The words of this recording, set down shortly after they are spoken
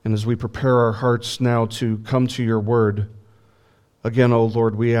And as we prepare our hearts now to come to your word, again, O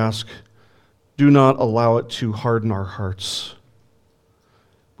Lord, we ask, do not allow it to harden our hearts.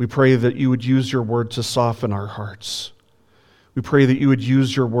 We pray that you would use your word to soften our hearts. We pray that you would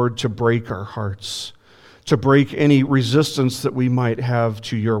use your word to break our hearts, to break any resistance that we might have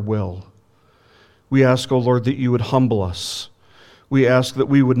to your will. We ask, O Lord, that you would humble us. We ask that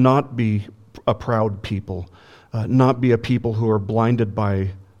we would not be a proud people, not be a people who are blinded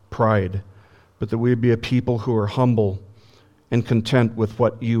by pride, but that we would be a people who are humble and content with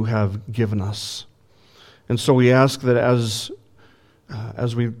what you have given us. And so we ask that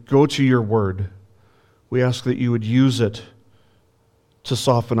as we go to your word, we ask that you would use it to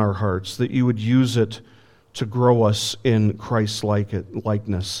soften our hearts, that you would use it to grow us in Christ's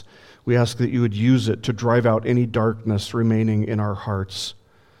likeness. We ask that you would use it to drive out any darkness remaining in our hearts,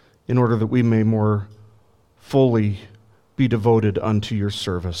 in order that we may more fully be devoted unto your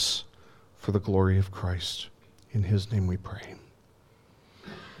service for the glory of Christ. In his name we pray.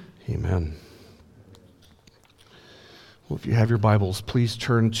 Amen. Well, if you have your Bibles, please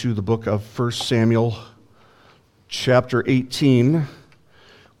turn to the book of 1 Samuel, chapter 18.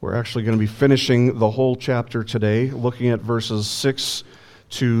 We're actually going to be finishing the whole chapter today, looking at verses 6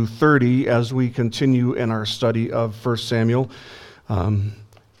 to 30 as we continue in our study of 1 Samuel.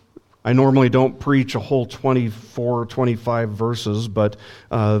 I normally don't preach a whole 24, 25 verses, but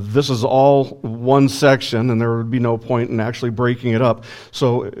this is all one section, and there would be no point in actually breaking it up.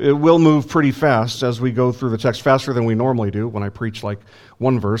 So it will move pretty fast as we go through the text, faster than we normally do when I preach like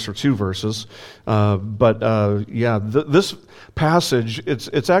one verse or two verses. This passage,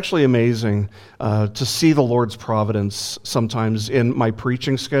 it's actually amazing to see the Lord's providence sometimes in my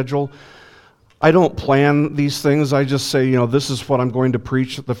preaching schedule. I don't plan these things. I just say, this is what I'm going to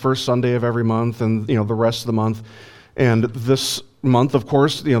preach the first Sunday of every month and, the rest of the month. And this month, of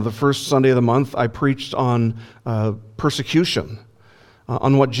course, the first Sunday of the month, I preached on persecution,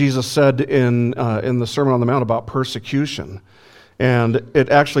 on what Jesus said in the Sermon on the Mount about persecution. And it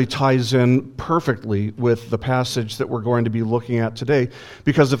actually ties in perfectly with the passage that we're going to be looking at today,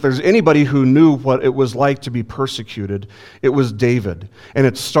 because if there's anybody who knew what it was like to be persecuted, it was David. And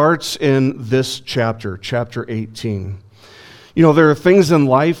it starts in this chapter 18. There are things in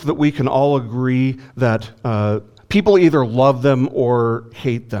life that we can all agree that people either love them or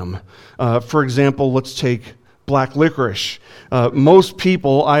hate them. For example, let's take black licorice. Most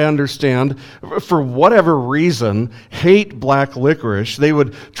people, I understand, for whatever reason, hate black licorice. They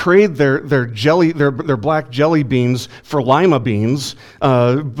would trade their black jelly beans for lima beans.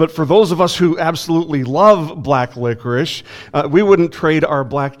 But for those of us who absolutely love black licorice, we wouldn't trade our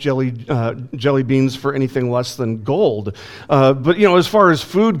black jelly beans for anything less than gold. But as far as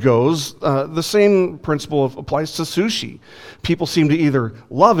food goes, the same principle applies to sushi. People seem to either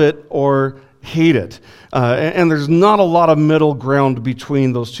love it or hate it. And there's not a lot of middle ground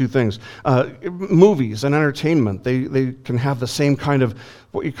between those two things. Movies and entertainment, they can have the same kind of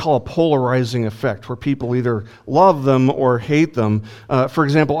what you call a polarizing effect, where people either love them or hate them. For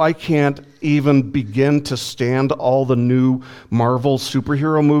example, I can't even begin to stand all the new Marvel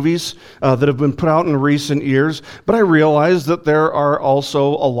superhero movies that have been put out in recent years, but I realize that there are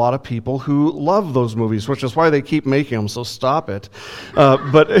also a lot of people who love those movies, which is why they keep making them, so stop it.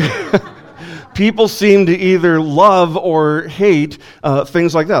 But people seem to either love or hate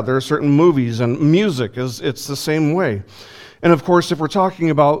things like that. There are certain movies, and music it's the same way. And of course, if we're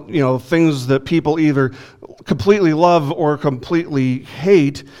talking about things that people either completely love or completely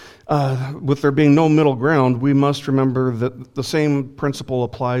hate, with there being no middle ground, we must remember that the same principle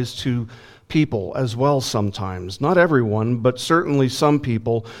applies to people as well sometimes. Not everyone, but certainly some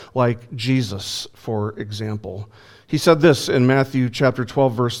people, like Jesus, for example. He said this in Matthew chapter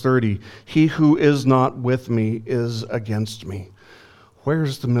 12, verse 30, "He who is not with me is against me."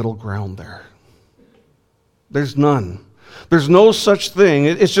 Where's the middle ground there? There's none. There's no such thing.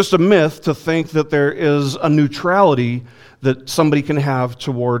 It's just a myth to think that there is a neutrality that somebody can have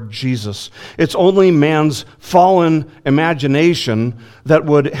toward Jesus. It's only man's fallen imagination that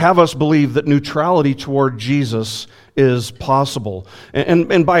would have us believe that neutrality toward Jesus is possible.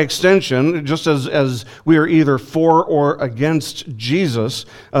 And by extension, just as we are either for or against Jesus,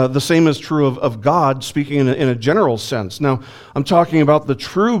 the same is true of God, speaking in a general sense. Now, I'm talking about the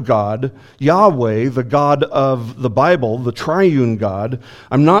true God, Yahweh, the God of the Bible, the triune God.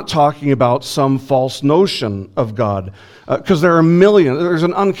 I'm not talking about some false notion of God, because there are there's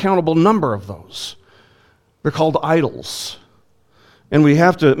an uncountable number of those. They're called idols. And we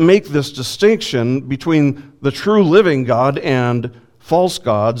have to make this distinction between the true living God and false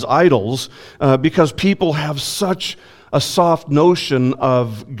gods, idols, because people have such a soft notion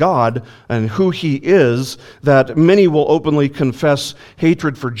of God and who He is, that many will openly confess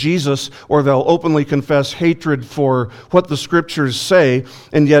hatred for Jesus, or they'll openly confess hatred for what the Scriptures say,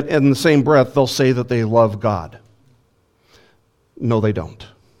 and yet in the same breath they'll say that they love God. No, they don't.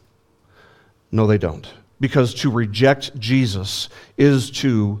 No, they don't. Because to reject Jesus is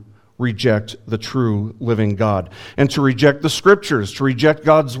to reject the true living God. And to reject the Scriptures, to reject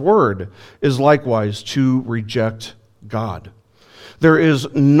God's Word, is likewise to reject God. There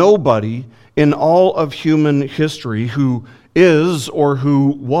is nobody in all of human history who is or who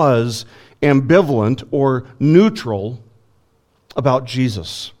was ambivalent or neutral about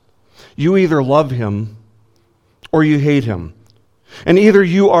Jesus. You either love Him or you hate Him. And either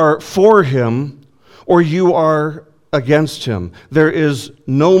you are for Him or you are against Him. There is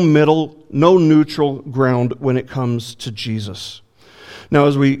no middle, no neutral ground when it comes to Jesus. Now,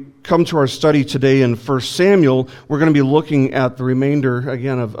 as we come to our study today in 1 Samuel, we're going to be looking at the remainder,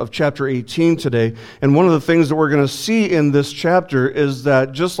 again, of chapter 18 today. And one of the things that we're going to see in this chapter is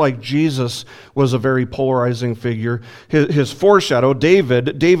that just like Jesus was a very polarizing figure, his foreshadow,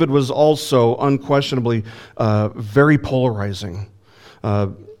 David was also unquestionably very polarizing.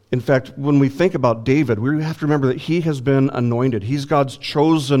 In fact, when we think about David, we have to remember that he has been anointed. He's God's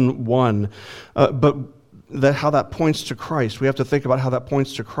chosen one. But how that points to Christ, we have to think about how that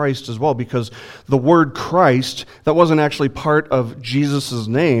points to Christ as well, because the word Christ, that wasn't actually part of Jesus'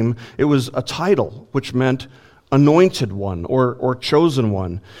 name. It was a title, which meant anointed one or chosen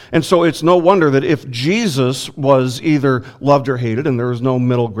one. And so it's no wonder that if Jesus was either loved or hated, and there was no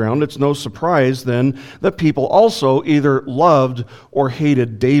middle ground, it's no surprise then that people also either loved or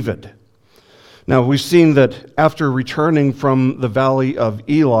hated David. Now, we've seen that after returning from the valley of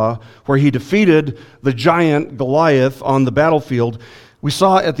Elah, where he defeated the giant Goliath on the battlefield, we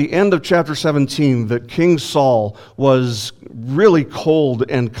saw at the end of chapter 17 that King Saul was really cold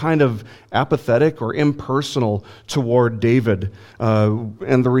and kind of apathetic or impersonal toward David.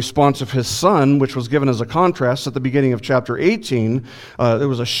 And the response of his son, which was given as a contrast at the beginning of chapter 18, there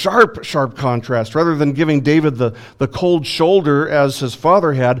was a sharp contrast. Rather than giving David the cold shoulder as his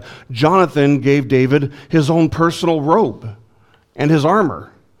father had, Jonathan gave David his own personal robe and his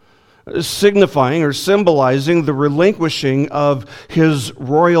armor, signifying or symbolizing the relinquishing of his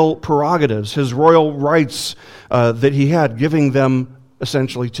royal prerogatives, his royal rights that he had, giving them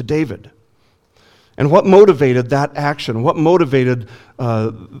essentially to David. And what motivated that action? What motivated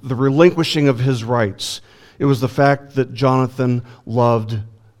the relinquishing of his rights? It was the fact that Jonathan loved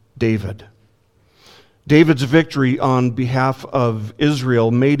David. David's victory on behalf of Israel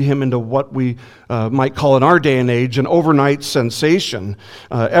made him into what we might call in our day and age an overnight sensation.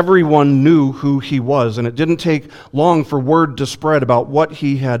 Everyone knew who he was, and it didn't take long for word to spread about what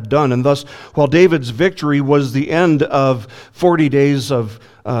he had done. And thus, while David's victory was the end of 40 days of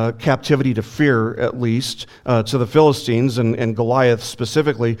captivity to fear, at least, to the Philistines and Goliath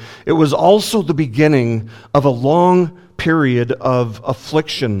specifically, it was also the beginning of a long period of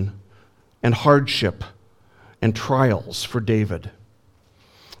affliction and hardship and trials for David.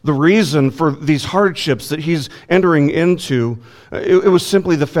 The reason for these hardships that he's entering into, it was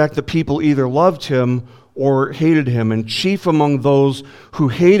simply the fact that people either loved him or hated him. And chief among those who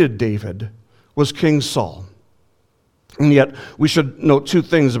hated David was King Saul. And yet, we should note two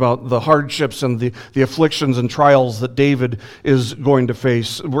things about the hardships and the afflictions and trials that David is going to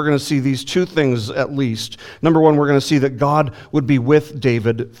face. We're going to see these two things at least. Number one, we're going to see that God would be with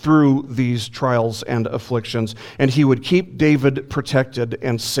David through these trials and afflictions, and he would keep David protected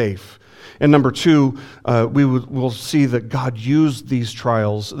and safe. And number two, we'll see that God used these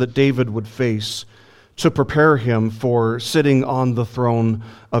trials that David would face to prepare him for sitting on the throne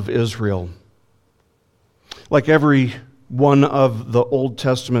of Israel. Like every one of the Old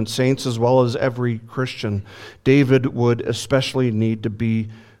Testament saints, as well as every Christian, David would especially need to be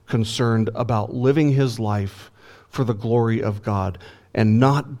concerned about living his life for the glory of God and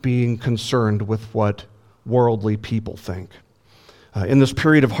not being concerned with what worldly people think. In this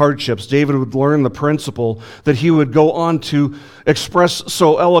period of hardships, David would learn the principle that he would go on to express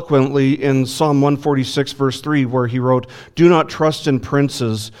so eloquently in Psalm 146, verse 3, where he wrote, "Do not trust in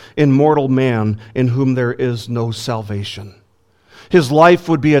princes, in mortal man, in whom there is no salvation." His life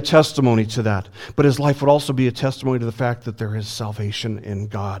would be a testimony to that, but his life would also be a testimony to the fact that there is salvation in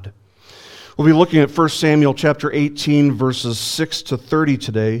God. We'll be looking at 1 Samuel chapter 18, verses 6 to 30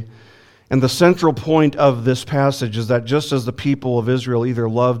 today. And the central point of this passage is that just as the people of Israel either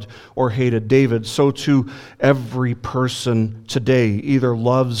loved or hated David, so too every person today either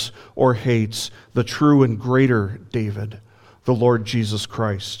loves or hates the true and greater David, the Lord Jesus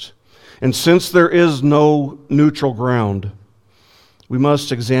Christ. And since there is no neutral ground, we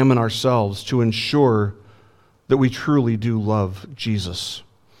must examine ourselves to ensure that we truly do love Jesus.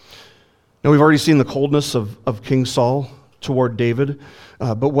 Now, we've already seen the coldness of King Saul toward David,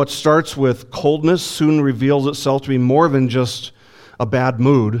 but what starts with coldness soon reveals itself to be more than just a bad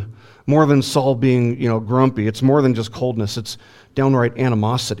mood, more than Saul being, grumpy. It's more than just coldness. It's downright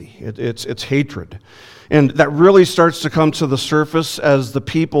animosity. It's hatred. And that really starts to come to the surface as the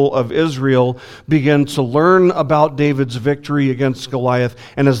people of Israel begin to learn about David's victory against Goliath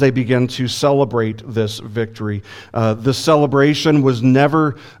and as they begin to celebrate this victory. This celebration was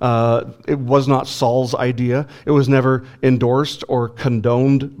never, it was not Saul's idea. It was never endorsed or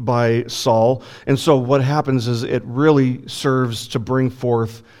condoned by Saul. And so what happens is it really serves to bring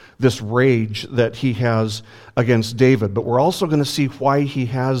forth this rage that he has against David. But we're also going to see why he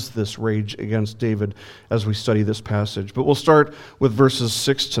has this rage against David as we study this passage. But we'll start with verses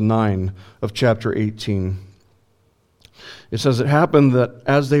 6 to 9 of chapter 18. It says, "It happened that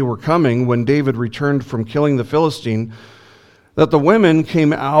as they were coming, when David returned from killing the Philistine, that the women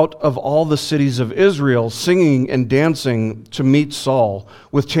came out of all the cities of Israel singing and dancing to meet Saul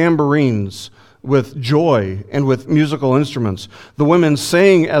with tambourines, with joy, and with musical instruments. The women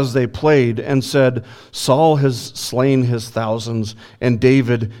sang as they played and said, 'Saul has slain his thousands, and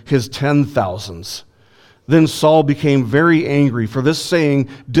David his 10,000s.' Then Saul became very angry, for this saying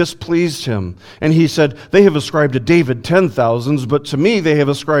displeased him. And he said, 'They have ascribed to David 10,000s, but to me they have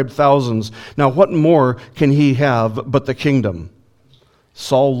ascribed thousands. Now what more can he have but the kingdom?'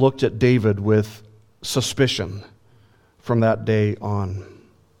 Saul looked at David with suspicion from that day on."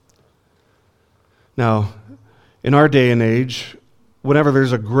 Now, in our day and age, whenever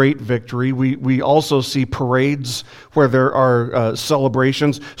there's a great victory, we also see parades where there are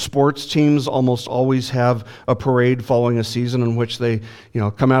celebrations. Sports teams almost always have a parade following a season in which they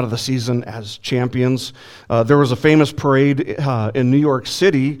come out of the season as champions. There was a famous parade in New York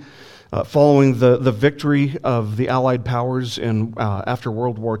City following the victory of the Allied powers after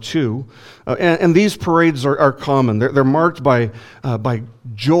World War II. And these parades are common. They're marked by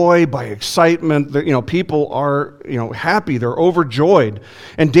joy, by excitement. People are happy. They're overjoyed.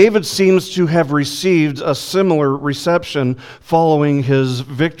 And David seems to have received a similar reception following his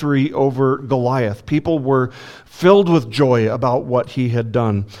victory over Goliath. People were filled with joy about what he had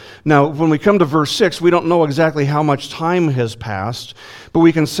done. Now, when we come to verse 6, we don't know exactly how much time has passed, but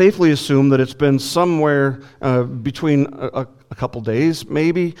we can safely assume that it's been somewhere between a couple days,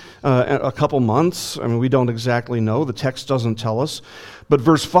 maybe, a couple months. I mean, we don't exactly know. The text doesn't tell us. But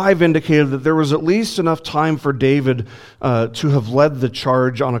verse 5 indicated that there was at least enough time for David to have led the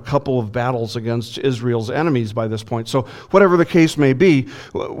charge on a couple of battles against Israel's enemies by this point. So whatever the case may be,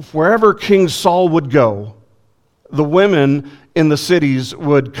 wherever King Saul would go, the women in the cities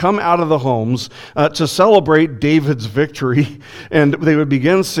would come out of the homes to celebrate David's victory, and they would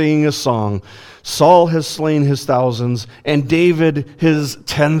begin singing a song. Saul has slain his thousands, and David his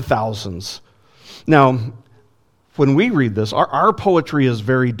 10,000s. Now, when we read this, our poetry is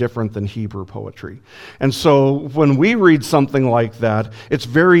very different than Hebrew poetry. And so when we read something like that, it's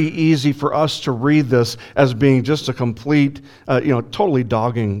very easy for us to read this as being just a complete, totally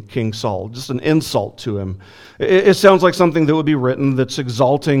dogging King Saul, just an insult to him. It sounds like something that would be written that's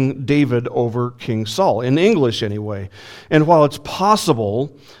exalting David over King Saul, in English anyway. And while it's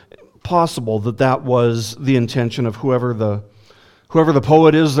possible that was the intention of whoever the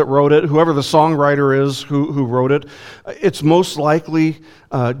poet is that wrote it, whoever the songwriter is who wrote it, it's most likely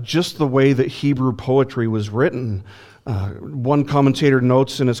just the way that Hebrew poetry was written. One commentator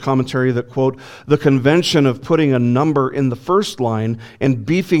notes in his commentary that, quote, "the convention of putting a number in the first line and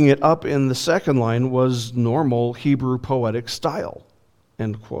beefing it up in the second line was normal Hebrew poetic style,"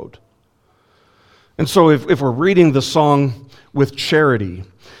 end quote. And so if we're reading the song with charity,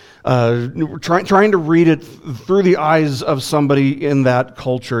 trying to read it through the eyes of somebody in that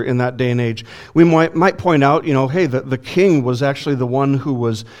culture, in that day and age, we might point out, hey, the king was actually the one who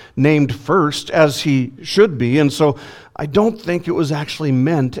was named first, as he should be, and so I don't think it was actually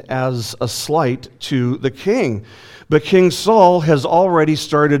meant as a slight to the king. But King Saul has already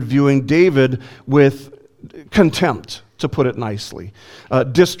started viewing David with contempt, to put it nicely,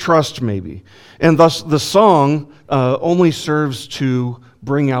 distrust maybe, and thus the song only serves to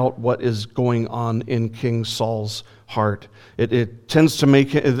bring out what is going on in King Saul's heart. It tends to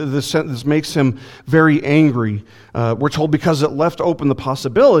make this makes him very angry. We're told because it left open the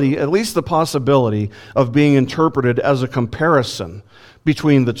possibility, at least the possibility, of being interpreted as a comparison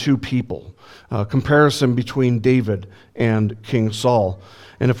between the two people, a comparison between David and King Saul.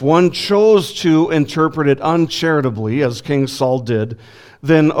 And if one chose to interpret it uncharitably, as King Saul did,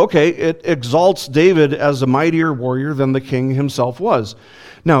 then okay, it exalts David as a mightier warrior than the king himself was.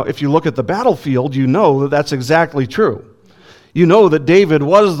 Now, if you look at the battlefield, you know that that's exactly true. You know that David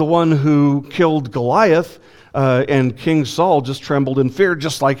was the one who killed Goliath, and King Saul just trembled in fear,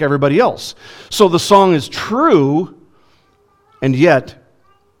 just like everybody else. So the song is true, and yet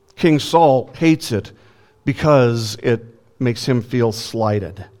King Saul hates it because it makes him feel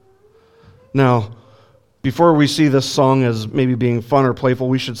slighted. Now, before we see this song as maybe being fun or playful,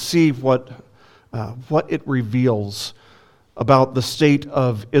 we should see what it reveals about the state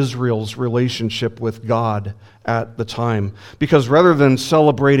of Israel's relationship with God at the time. Because rather than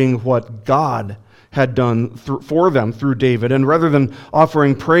celebrating what God had done for them through David, and rather than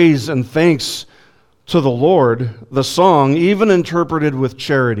offering praise and thanks to the Lord, the song, even interpreted with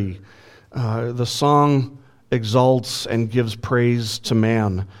charity, the song exalts and gives praise to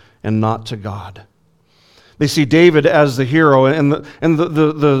man and not to God. They see David as the hero, and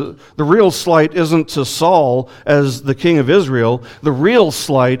the real slight isn't to Saul as the king of Israel. The real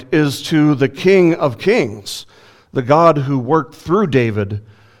slight is to the King of Kings, the God who worked through David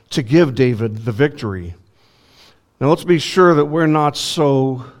to give David the victory. Now let's be sure that we're not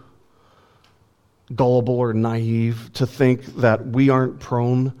so gullible or naive to think that we aren't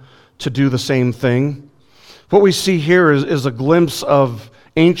prone to do the same thing. What we see here is a glimpse of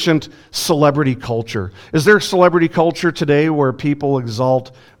ancient celebrity culture. Is there celebrity culture today where people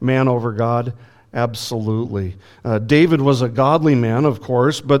exalt man over God? Absolutely. David was a godly man, of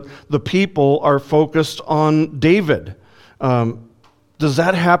course, but the people are focused on David. Does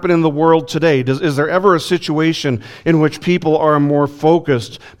that happen in the world today? Is there ever a situation in which people are more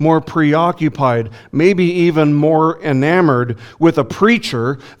focused, more preoccupied, maybe even more enamored with a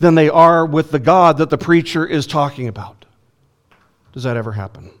preacher than they are with the God that the preacher is talking about? Does that ever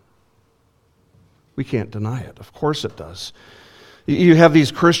happen? We can't deny it. Of course it does. You have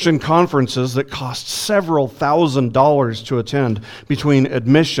these Christian conferences that cost several $1,000s to attend, between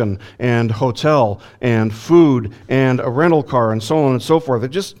admission and hotel and food and a rental car and so on and so forth. It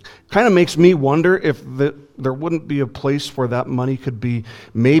just kind of makes me wonder if there wouldn't be a place where that money could be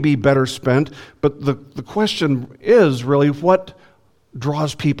maybe better spent. But the question is really, what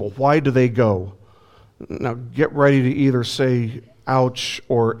draws people? Why do they go? Now get ready to either say ouch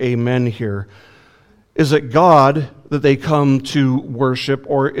or amen here. Is it God that they come to worship,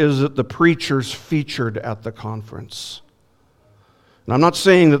 or is it the preachers featured at the conference? And I'm not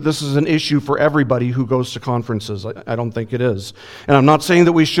saying that this is an issue for everybody who goes to conferences. I don't think it is. And I'm not saying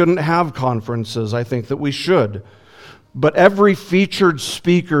that we shouldn't have conferences. I think that we should. But every featured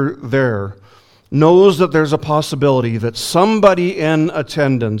speaker there knows that there's a possibility that somebody in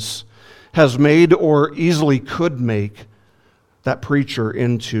attendance has made or easily could make that preacher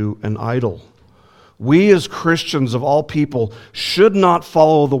into an idol. We as Christians of all people should not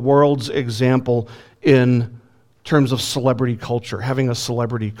follow the world's example in terms of celebrity culture, having a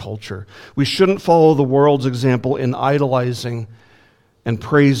celebrity culture. We shouldn't follow the world's example in idolizing and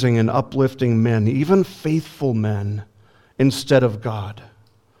praising and uplifting men, even faithful men, instead of God.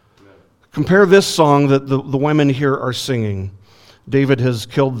 Compare this song that the women here are singing. David has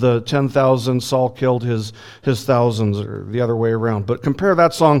killed the 10,000, Saul killed his thousands, or the other way around. But compare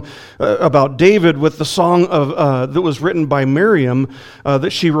that song about David with the song that was written by Miriam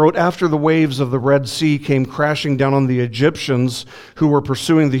that she wrote after the waves of the Red Sea came crashing down on the Egyptians who were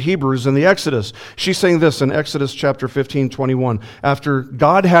pursuing the Hebrews in the Exodus. She sang this in Exodus chapter 15:21, after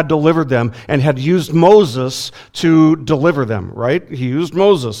God had delivered them and had used Moses to deliver them, right? He used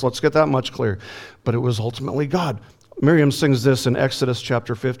Moses, let's get that much clear. But it was ultimately God. Miriam sings this in Exodus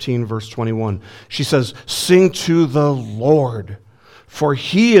chapter 15, verse 21. She says, "Sing to the Lord, for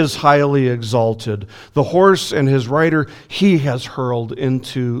he is highly exalted. The horse and his rider he has hurled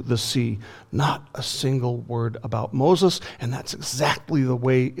into the sea." Not a single word about Moses, and that's exactly the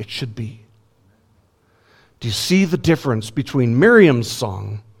way it should be. Do you see the difference between Miriam's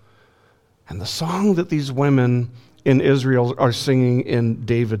song and the song that these women in Israel are singing in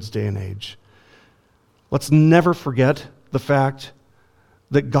David's day and age? Let's never forget the fact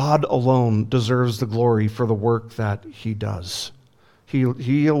that God alone deserves the glory for the work that he does.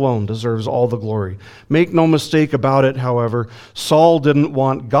 He alone deserves all the glory. Make no mistake about it, however, Saul didn't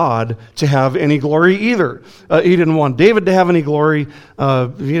want God to have any glory either. He didn't want David to have any glory.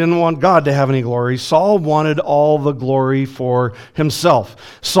 He didn't want God to have any glory. Saul wanted all the glory for himself.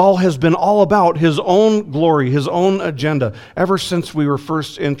 Saul has been all about his own glory, his own agenda, ever since we were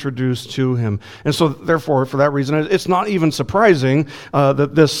first introduced to him. And so, therefore, for that reason, it's not even surprising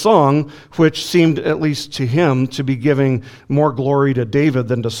that this song, which seemed, at least to him, to be giving more glory to to David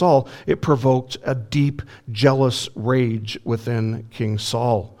than to Saul, it provoked a deep, jealous rage within King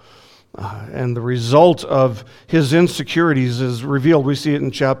Saul. And the result of his insecurities is revealed. We see it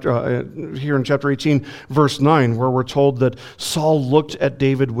in here in chapter 18, verse 9, where we're told that Saul looked at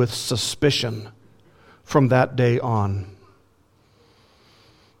David with suspicion from that day on.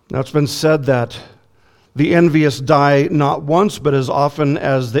 Now, it's been said that the envious die not once, but as often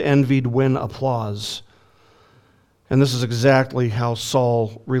as the envied win applause. And this is exactly how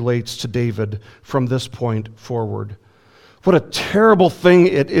Saul relates to David from this point forward. What a terrible thing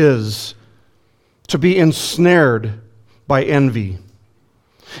it is to be ensnared by envy.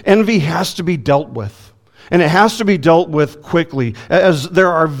 Envy has to be dealt with, and it has to be dealt with quickly, as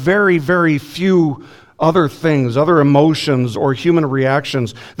there are very, very few other things, other emotions or human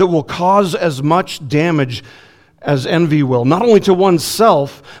reactions that will cause as much damage as envy will, not only to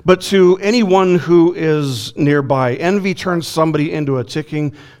oneself, but to anyone who is nearby. Envy turns somebody into a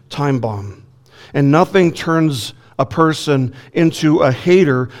ticking time bomb, and nothing turns a person into a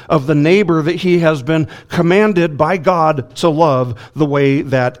hater of the neighbor that he has been commanded by God to love the way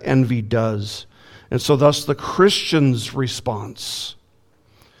that envy does. And so thus the Christian's response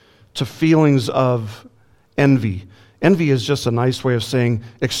to feelings of envy. Envy is just a nice way of saying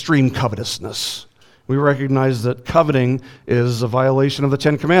extreme covetousness. We recognize that coveting is a violation of the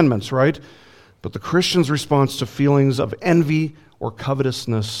Ten Commandments, right? But the Christian's response to feelings of envy or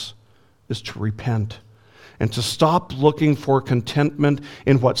covetousness is to repent and to stop looking for contentment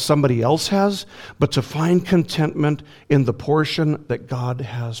in what somebody else has, but to find contentment in the portion that God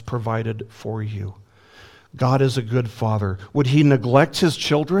has provided for you. God is a good father. Would he neglect his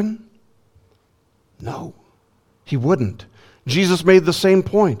children? No, he wouldn't. Jesus made the same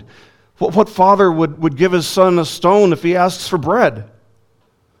point. What father would give his son a stone if he asks for bread?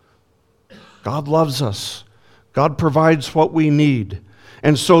 God loves us. God provides what we need.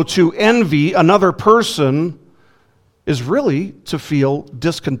 And so to envy another person is really to feel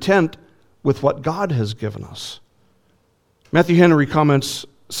discontent with what God has given us. Matthew Henry comments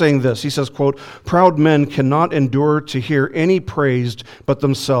saying this. He says, quote, "Proud men cannot endure to hear any praised but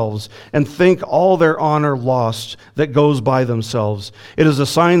themselves, and think all their honor lost that goes by themselves. It is a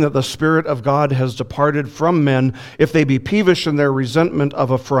sign that the Spirit of God has departed from men if they be peevish in their resentment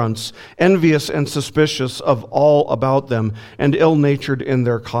of affronts, envious and suspicious of all about them, and ill-natured in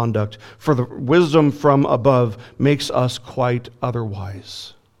their conduct. For the wisdom from above makes us quite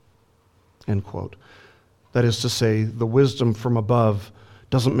otherwise." End quote. That is to say, the wisdom from above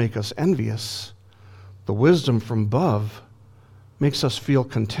doesn't make us envious. The wisdom from above makes us feel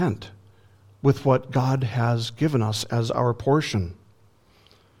content with what God has given us as our portion.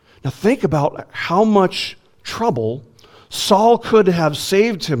 Now think about how much trouble Saul could have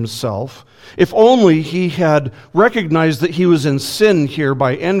saved himself if only he had recognized that he was in sin here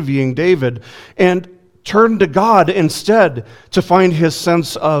by envying David and turned to God instead to find his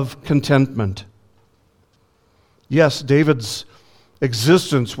sense of contentment. Yes, David's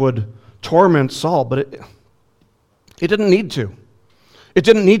existence would torment Saul, but it didn't need to. It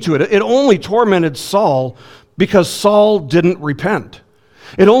didn't need to. It only tormented Saul because Saul didn't repent.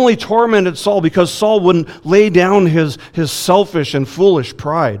 It only tormented Saul because Saul wouldn't lay down his selfish and foolish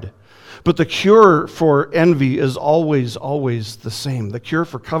pride. But the cure for envy is always, always the same. The cure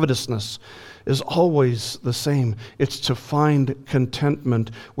for covetousness is always the same. It's to find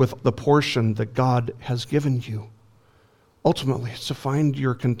contentment with the portion that God has given you. Ultimately, it's to find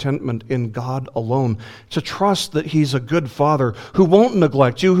your contentment in God alone, to trust that he's a good father who won't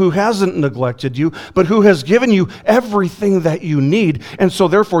neglect you, who hasn't neglected you, but who has given you everything that you need. And so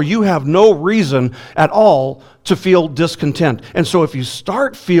therefore, you have no reason at all to feel discontent. And so if you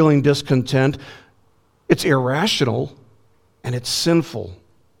start feeling discontent, it's irrational and it's sinful.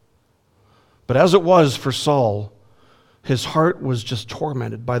 But as it was for Saul, his heart was just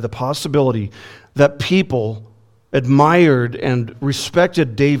tormented by the possibility that people admired and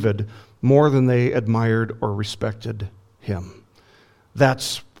respected David more than they admired or respected him.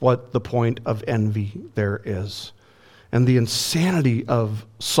 That's what the point of envy there is. And the insanity of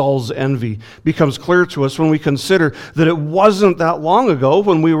Saul's envy becomes clear to us when we consider that it wasn't that long ago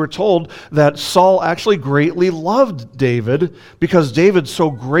when we were told that Saul actually greatly loved David because David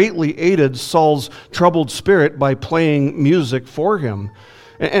so greatly aided Saul's troubled spirit by playing music for him.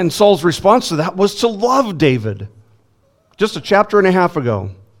 And Saul's response to that was to love David. Just a chapter and a half ago.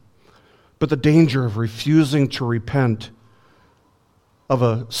 But the danger of refusing to repent of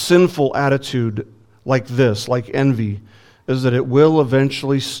a sinful attitude like this, like envy, is that it will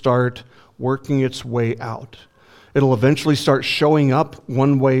eventually start working its way out. It'll eventually start showing up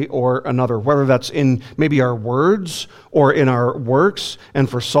one way or another, whether that's in maybe our words or in our works. And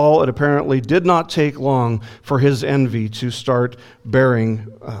for Saul, it apparently did not take long for his envy to start bearing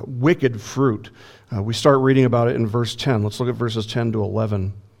wicked fruit. We start reading about it in verse 10. Let's look at verses 10 to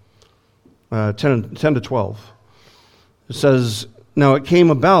 11. 10 to 12. It says, "Now it came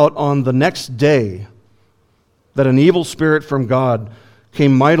about on the next day that an evil spirit from God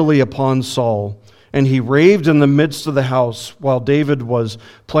came mightily upon Saul, and he raved in the midst of the house while David was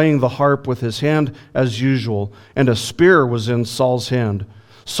playing the harp with his hand as usual, and a spear was in Saul's hand.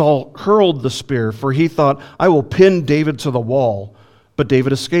 Saul hurled the spear, for he thought, 'I will pin David to the wall.' But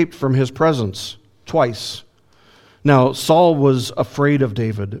David escaped from his presence twice. Now Saul was afraid of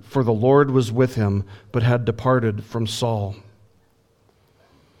David, for the Lord was with him, but had departed from Saul."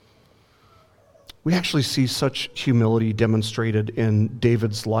 We actually see such humility demonstrated in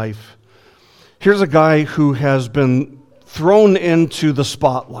David's life. Here's a guy who has been thrown into the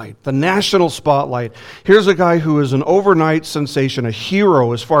spotlight, the national spotlight. Here's a guy who is an overnight sensation, a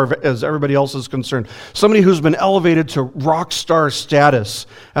hero as far as everybody else is concerned. Somebody who's been elevated to rock star status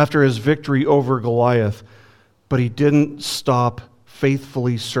after his victory over Goliath. But he didn't stop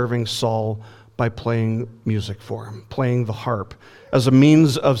faithfully serving Saul by playing music for him, playing the harp, as a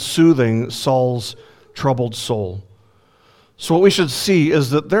means of soothing Saul's troubled soul. So what we should see is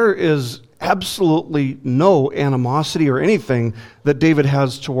that there is absolutely no animosity or anything that David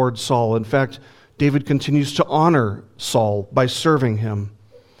has towards Saul. In fact, David continues to honor Saul by serving him.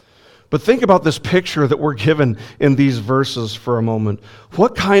 But think about this picture that we're given in these verses for a moment.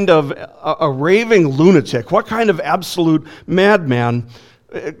 What kind of a raving lunatic, what kind of absolute madman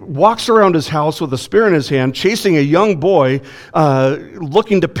walks around his house with a spear in his hand, chasing a young boy,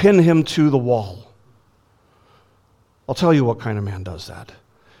 looking to pin him to the wall? I'll tell you what kind of man does that.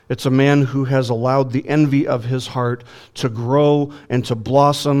 It's a man who has allowed the envy of his heart to grow and to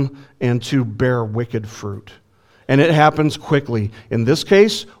blossom and to bear wicked fruit. And it happens quickly. In this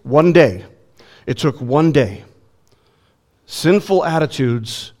case, one day. It took one day. Sinful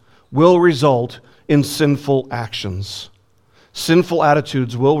attitudes will result in sinful actions. Sinful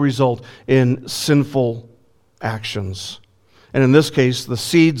attitudes will result in sinful actions. And in this case, the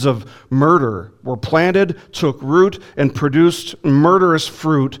seeds of murder were planted, took root, and produced murderous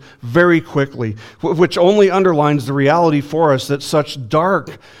fruit very quickly, which only underlines the reality for us that such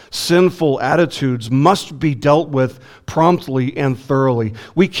dark, sinful attitudes must be dealt with promptly and thoroughly.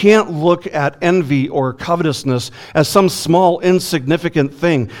 We can't look at envy or covetousness as some small, insignificant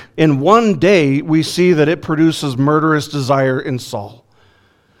thing. In one day, we see that it produces murderous desire in Saul.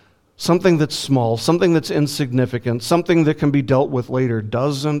 Something that's small, something that's insignificant, something that can be dealt with later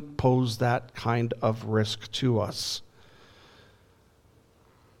doesn't pose that kind of risk to us.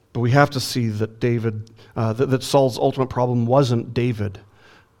 But we have to see that that Saul's ultimate problem wasn't David.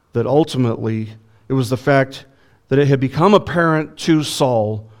 That ultimately it was the fact that it had become apparent to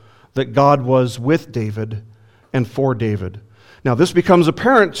Saul that God was with David and for David. Now this becomes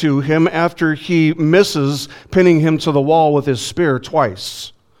apparent to him after he misses pinning him to the wall with his spear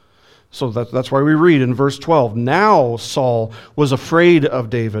twice. So that's why we read in verse 12, "Now Saul was afraid of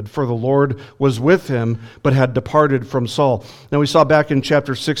David, for the Lord was with him, but had departed from Saul." Now we saw back in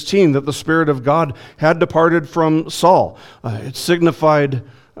chapter 16 that the Spirit of God had departed from Saul. It signified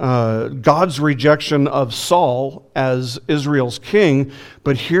God's rejection of Saul as Israel's king,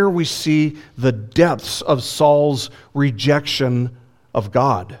 but here we see the depths of Saul's rejection of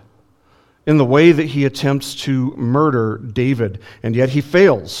God in the way that he attempts to murder David, and yet he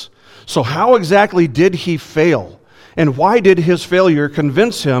fails. So how exactly did he fail? And why did his failure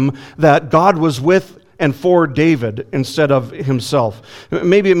convince him that God was with and for David instead of himself?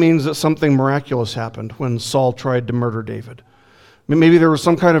 Maybe it means that something miraculous happened when Saul tried to murder David. Maybe there was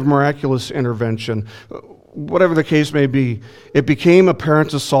some kind of miraculous intervention. Whatever the case may be, it became apparent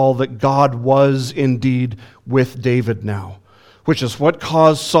to Saul that God was indeed with David now, which is what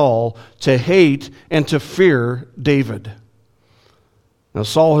caused Saul to hate and to fear David. Now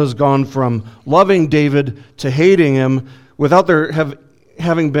Saul has gone from loving David to hating him without there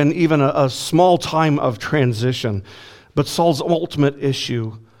having been even a small time of transition. But Saul's ultimate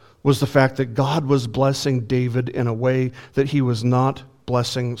issue was the fact that God was blessing David in a way that he was not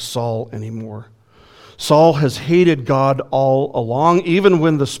blessing Saul anymore. Saul has hated God all along. Even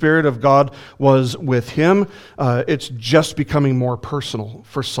when the Spirit of God was with him, it's just becoming more personal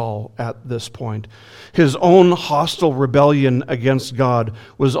for Saul at this point. His own hostile rebellion against God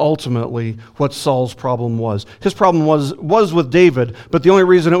was ultimately what Saul's problem was. His problem was with David, but the only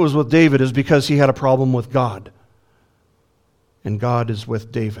reason it was with David is because he had a problem with God. And God is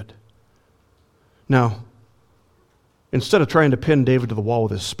with David. Now, instead of trying to pin David to the wall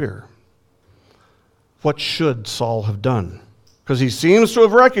with his spear. What should Saul have done? Because he seems to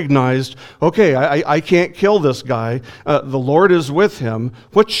have recognized, okay, I can't kill this guy. The Lord is with him.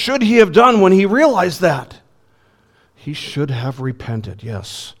 What should he have done when he realized that? He should have repented,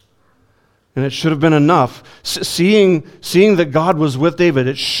 yes. And it should have been enough. Seeing that God was with David,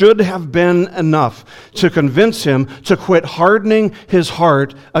 it should have been enough to convince him to quit hardening his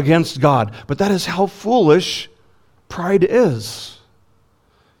heart against God. But that is how foolish pride is.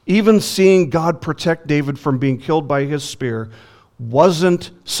 Even seeing God protect David from being killed by his spear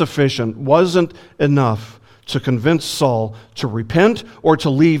wasn't sufficient, wasn't enough to convince Saul to repent or to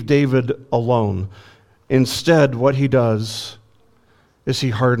leave David alone. Instead, what he does is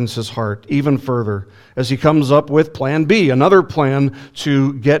he hardens his heart even further as he comes up with plan B, another plan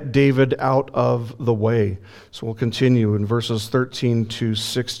to get David out of the way. So we'll continue in verses 13 to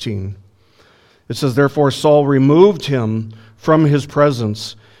 16. It says, "Therefore Saul removed him from his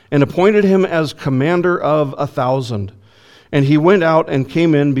presence and appointed him as commander of 1,000. And he went out and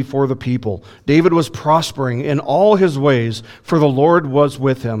came in before the people. David was prospering in all his ways, for the Lord was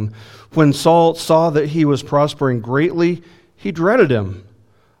with him. When Saul saw that he was prospering greatly, he dreaded him.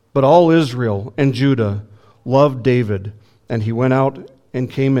 But all Israel and Judah loved David, and he went out and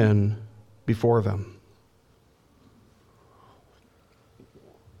came in before them."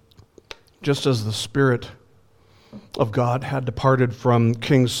 Just as the Spirit of God had departed from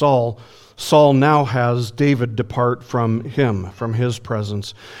King Saul, Saul now has David depart from him, from his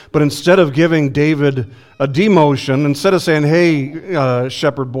presence. But instead of giving David a demotion, instead of saying, "Hey,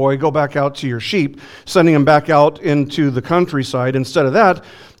 shepherd boy, go back out to your sheep," sending him back out into the countryside, instead of that,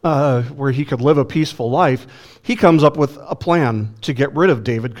 where he could live a peaceful life, he comes up with a plan to get rid of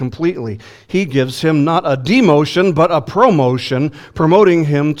David completely. He gives him not a demotion, but a promotion, promoting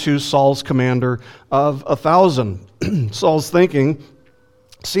him to Saul's commander of 1,000. Saul's thinking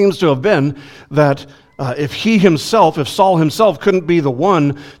seems to have been that if Saul himself couldn't be the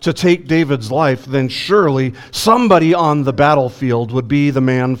one to take David's life, then surely somebody on the battlefield would be the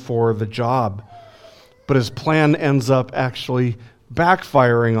man for the job. But his plan ends up actually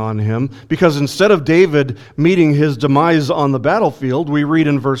backfiring on him, because instead of David meeting his demise on the battlefield, we read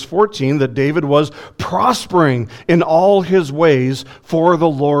in verse 14 that David was prospering in all his ways, for the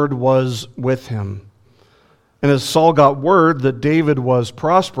Lord was with him. And as Saul got word that David was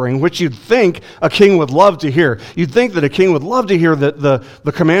prospering, which you'd think a king would love to hear. You'd think that a king would love to hear that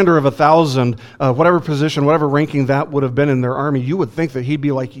the commander of 1,000, whatever position, whatever ranking that would have been in their army, you would think that he'd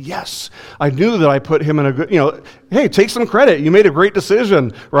be like, "Yes, I knew that I put him in a good, hey, take some credit. You made a great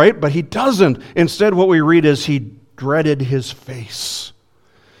decision," right? But he doesn't. Instead, what we read is he dreaded his face.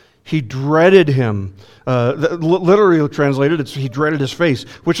 He dreaded him. Literally translated, he dreaded his face,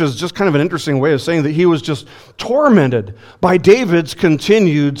 which is just kind of an interesting way of saying that he was just tormented by David's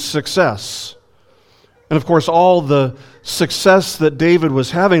continued success. And of course, all the success that David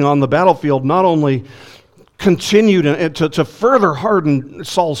was having on the battlefield not only continued to further harden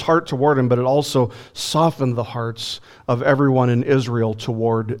Saul's heart toward him, but it also softened the hearts of everyone in Israel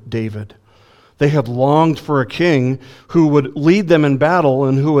toward David. They had longed for a king who would lead them in battle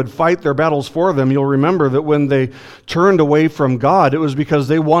and who would fight their battles for them. You'll remember that when they turned away from God, it was because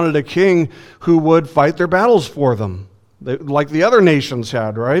they wanted a king who would fight their battles for them, like the other nations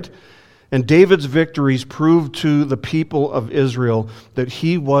had, right? And David's victories proved to the people of Israel that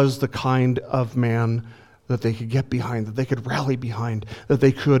he was the kind of man that they could get behind, that they could rally behind, that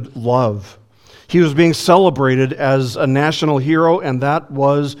they could love. He was being celebrated as a national hero, and that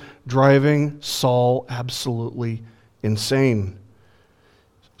was driving Saul absolutely insane.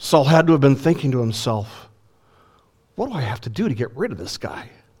 Saul had to have been thinking to himself, what do I have to do to get rid of this guy?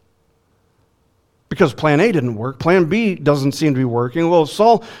 Because plan A didn't work. Plan B doesn't seem to be working. Well,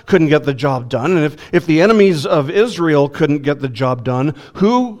 Saul couldn't get the job done. And if the enemies of Israel couldn't get the job done,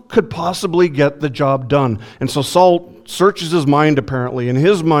 who could possibly get the job done? And so Saul searches his mind, apparently. In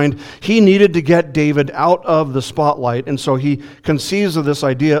his mind, he needed to get David out of the spotlight. And so he conceives of this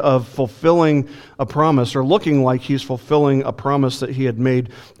idea of fulfilling a promise, or looking like he's fulfilling a promise that he had made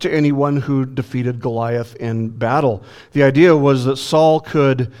to anyone who defeated Goliath in battle. The idea was that Saul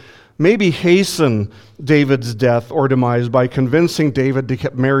could maybe hasten David's death or demise by convincing David to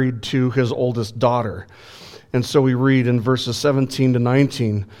get married to his oldest daughter. And so we read in verses 17 to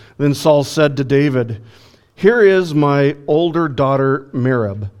 19, "Then Saul said to David, 'Here is my older daughter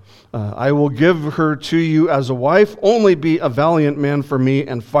Merab. I will give her to you as a wife. Only be a valiant man for me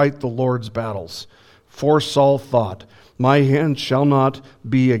and fight the Lord's battles.' For Saul thought, 'My hand shall not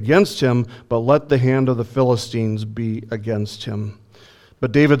be against him, but let the hand of the Philistines be against him.'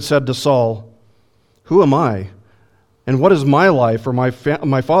 But David said to Saul, 'Who am I And what is my life or my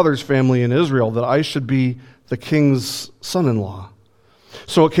father's family in Israel that I should be the king's son-in-law?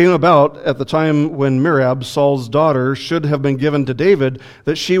 So it came about at the time when Merab, Saul's daughter, should have been given to David,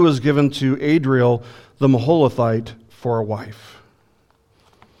 that she was given to Adriel the Maholathite for a wife.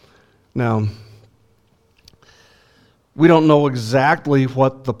 Now, we don't know exactly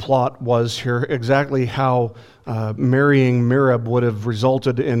what the plot was here, exactly how marrying Merab would have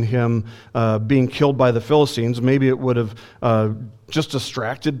resulted in him being killed by the Philistines. Maybe it would have just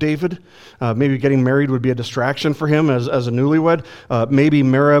distracted David. Maybe getting married would be a distraction for him as a newlywed. Maybe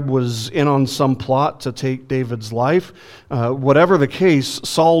Merab was in on some plot to take David's life. Whatever the case,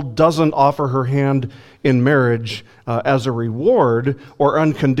 Saul doesn't offer her hand in marriage as a reward or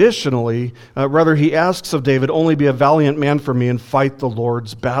unconditionally. Rather, he asks of David, "Only be a valiant man for me and fight the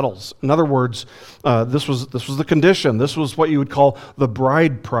Lord's battles." In other words, this was the condition. This was what you would call the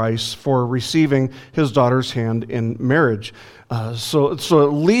bride price for receiving his daughter's hand in marriage. So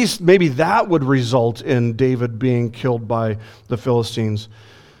at least maybe that would result in David being killed by the Philistines.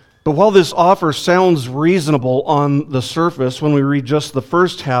 But while this offer sounds reasonable on the surface, when we read just the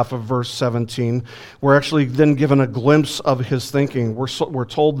first half of verse 17, we're actually then given a glimpse of his thinking. We're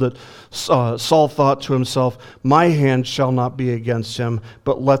told that Saul thought to himself, "My hand shall not be against him,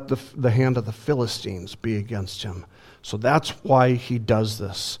 but let the hand of the Philistines be against him." So that's why he does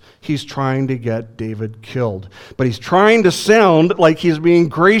this. He's trying to get David killed. But he's trying to sound like he's being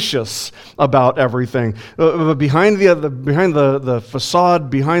gracious about everything. But behind the facade,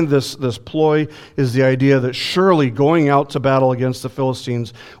 behind this ploy, is the idea that surely going out to battle against the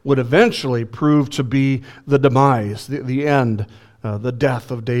Philistines would eventually prove to be the demise, the end, the death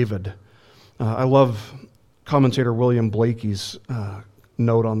of David. I love commentator William Blakey's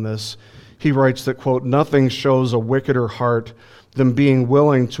note on this. He writes that, quote, "Nothing shows a wickeder heart than being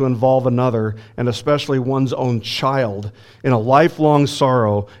willing to involve another, and especially one's own child, in a lifelong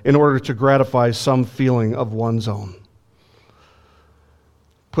sorrow in order to gratify some feeling of one's own."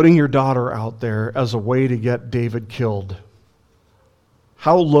 Putting your daughter out there as a way to get David killed.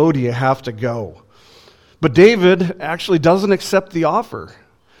 How low do you have to go? But David actually doesn't accept the offer.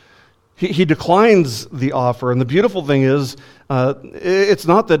 He declines the offer, and the beautiful thing is, it's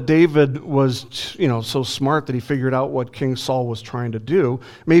not that David was, so smart that he figured out what King Saul was trying to do.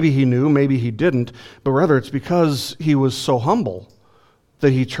 Maybe he knew, maybe he didn't, but rather it's because he was so humble that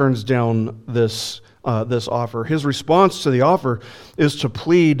he turns down this offer. His response to the offer is to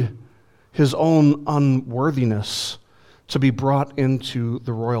plead his own unworthiness to be brought into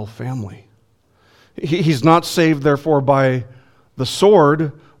the royal family. He's not saved, therefore, by the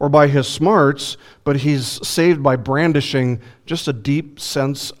sword or by his smarts, but he's saved by brandishing just a deep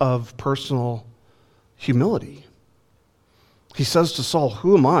sense of personal humility. He says to Saul,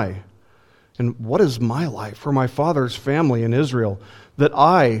 "Who am I? And what is my life for my father's family in Israel, that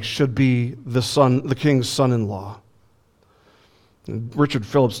I should be the king's son-in-law?" Richard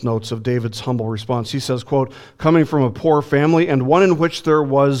Phillips notes of David's humble response. He says, quote, "Coming from a poor family and one in which there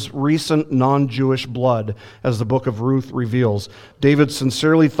was recent non-Jewish blood, as the book of Ruth reveals, David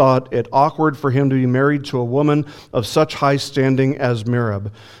sincerely thought it awkward for him to be married to a woman of such high standing as Merab.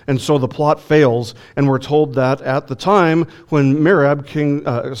 And so the plot fails, and we're told that at the time when Merab,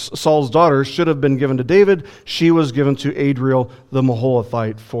 Saul's daughter, should have been given to David, she was given to Adriel the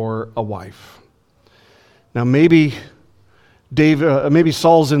Maholathite for a wife." Now maybe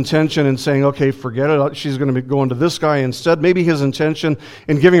Saul's intention in saying, "Okay, forget it, she's going to be going to this guy instead," maybe his intention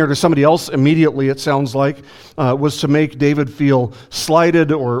in giving her to somebody else immediately, it sounds like, was to make David feel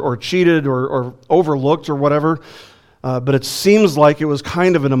slighted or cheated or overlooked or whatever. But it seems like it was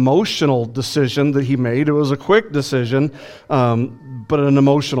kind of an emotional decision that he made. It was a quick decision, but an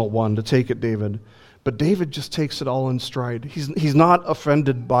emotional one to take at David. But David just takes it all in stride. He's not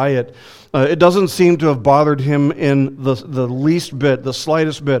offended by it. It doesn't seem to have bothered him in the least bit, the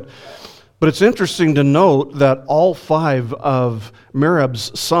slightest bit. But it's interesting to note that all 5 of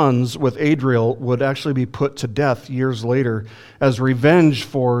Merab's sons with Adriel would actually be put to death years later as revenge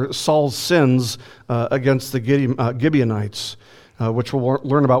for Saul's sins against the Gibeonites, which we'll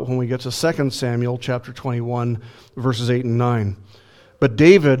learn about when we get to 2 Samuel chapter 21, verses 8 and 9. But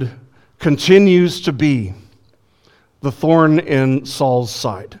David continues to be the thorn in Saul's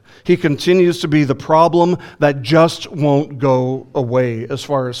side. He continues to be the problem that just won't go away as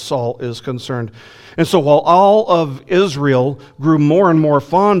far as Saul is concerned. And so while all of Israel grew more and more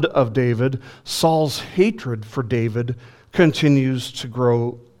fond of David, Saul's hatred for David continues to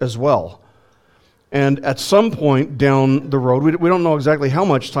grow as well. And at some point down the road, we don't know exactly how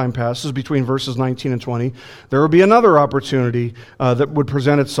much time passes between verses 19 and 20, there will be another opportunity that would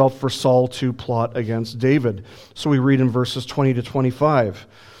present itself for Saul to plot against David. So we read in verses 20 to 25.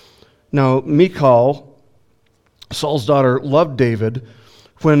 Now, Michal, Saul's daughter, loved David.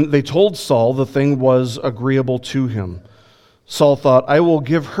 When they told Saul, the thing was agreeable to him. Saul thought, I will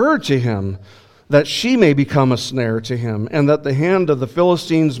give her to him, that she may become a snare to him, and that the hand of the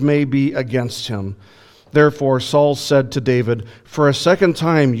Philistines may be against him. Therefore Saul said to David, for a second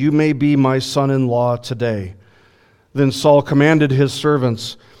time you may be my son-in-law today. Then Saul commanded his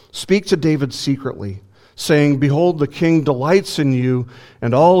servants, speak to David secretly, saying, behold, the king delights in you,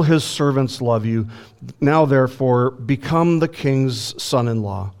 and all his servants love you. Now therefore become the king's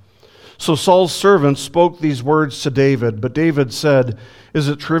son-in-law. So Saul's servants spoke these words to David, but David said, is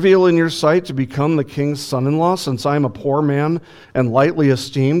it trivial in your sight to become the king's son-in-law, since I am a poor man and lightly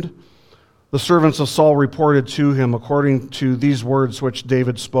esteemed? The servants of Saul reported to him according to these words which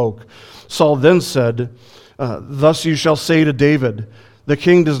David spoke. Saul then said, thus you shall say to David, the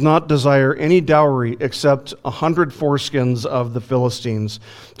king does not desire any dowry except 100 foreskins of the Philistines,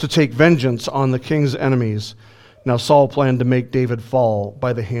 to take vengeance on the king's enemies. Now Saul planned to make David fall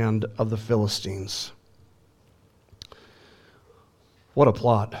by the hand of the Philistines. What a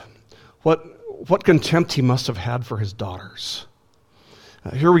plot. What contempt he must have had for his daughters.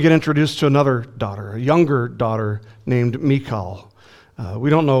 Here we get introduced to another daughter, a younger daughter named Michal. We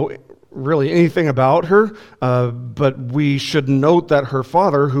don't know really anything about her, but we should note that her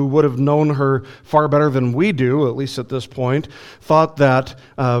father, who would have known her far better than we do, at least at this point, thought that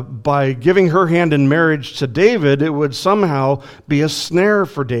by giving her hand in marriage to David, it would somehow be a snare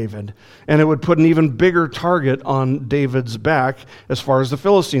for David, and it would put an even bigger target on David's back as far as the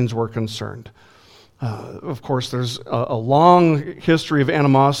Philistines were concerned. Of course, there's a long history of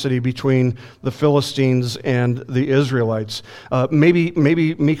animosity between the Philistines and the Israelites.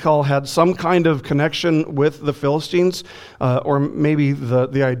 Maybe Michal had some kind of connection with the Philistines, or maybe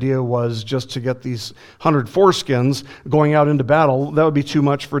the idea was just to get these 100 foreskins going out into battle. That would be too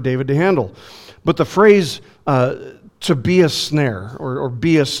much for David to handle. But the phrase to be a snare or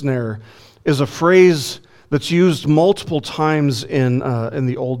be a snare is a phrase that's used multiple times in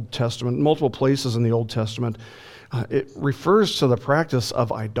the Old Testament, multiple places in the Old Testament. It refers to the practice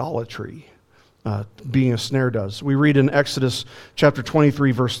of idolatry, being a snare does. We read in Exodus chapter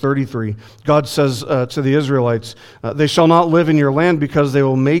 23, verse 33, God says to the Israelites, they shall not live in your land because they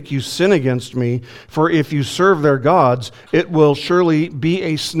will make you sin against me, for if you serve their gods, it will surely be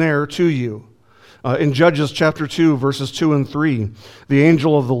a snare to you. In Judges chapter 2, verses 2 and 3, the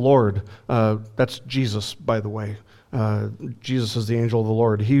angel of the Lord, that's Jesus, by the way. Jesus is the angel of the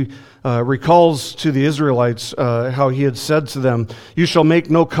Lord. He recalls to the Israelites how he had said to them, you shall make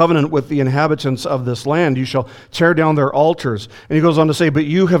no covenant with the inhabitants of this land. You shall tear down their altars. And he goes on to say, but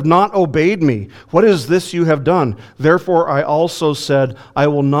you have not obeyed me. What is this you have done? Therefore I also said, I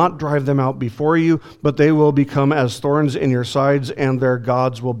will not drive them out before you, but they will become as thorns in your sides, and their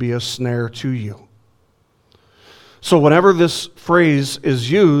gods will be a snare to you. So whenever this phrase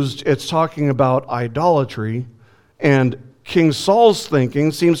is used, it's talking about idolatry, and King Saul's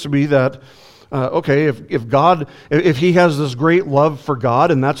thinking seems to be that, if he has this great love for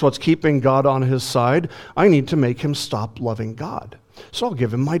God, and that's what's keeping God on his side, I need to make him stop loving God. So I'll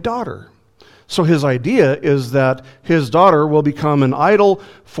give him my daughter. So his idea is that his daughter will become an idol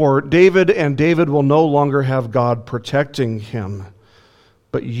for David, and David will no longer have God protecting him.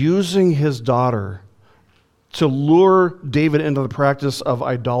 But using his daughter to lure David into the practice of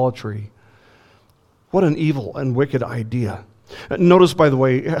idolatry. What an evil and wicked idea. Notice, by the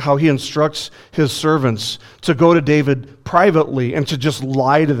way, how he instructs his servants to go to David privately and to just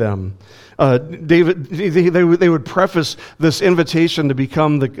lie to them. They would preface this invitation to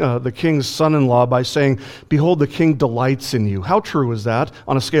become the king's son-in-law by saying, behold, the king delights in you. How true is that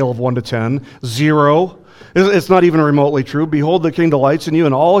on a scale of 1 to 10? 0. It's not even remotely true. Behold, the king delights in you,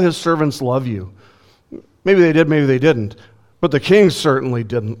 and all his servants love you. Maybe they did, maybe they didn't. But the king certainly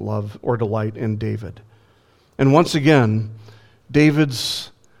didn't love or delight in David. And once again, David's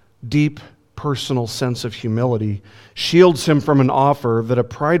deep personal sense of humility shields him from an offer that a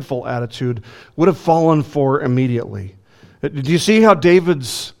prideful attitude would have fallen for immediately. Do you see how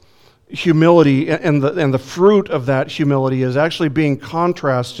David's humility and the fruit of that humility is actually being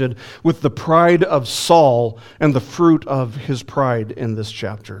contrasted with the pride of Saul and the fruit of his pride in this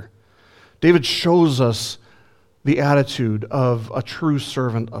chapter? David shows us the attitude of a true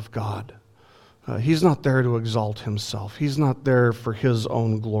servant of God. He's not there to exalt himself. He's not there for his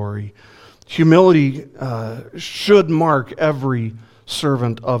own glory. Humility should mark every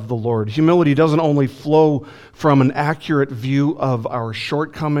servant of the Lord. Humility doesn't only flow from an accurate view of our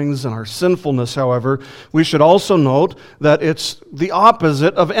shortcomings and our sinfulness, however. We should also note that it's the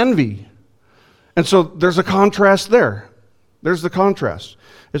opposite of envy. And so there's a contrast there. There's the contrast.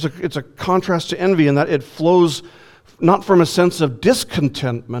 It's a contrast to envy in that it flows not from a sense of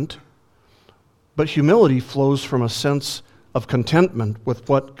discontentment, but humility flows from a sense of contentment with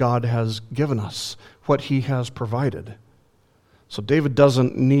what God has given us, what He has provided. So David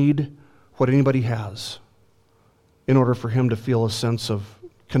doesn't need what anybody has in order for him to feel a sense of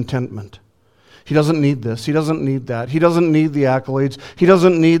contentment. He doesn't need this. He doesn't need that. He doesn't need the accolades. He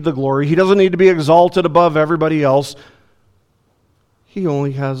doesn't need the glory. He doesn't need to be exalted above everybody else. He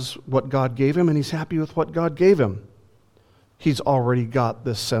only has what God gave him, and he's happy with what God gave him. He's already got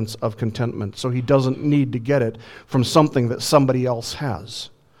this sense of contentment, so he doesn't need to get it from something that somebody else has.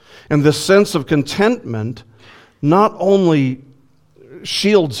 And this sense of contentment not only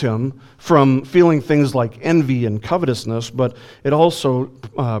shields him from feeling things like envy and covetousness, but it also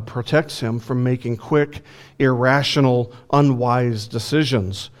protects him from making quick, irrational, unwise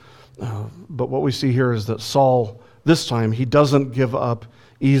decisions. But what we see here is that Saul, this time, he doesn't give up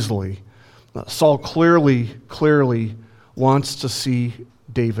easily. Saul clearly wants to see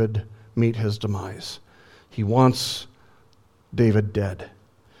David meet his demise. He wants David dead.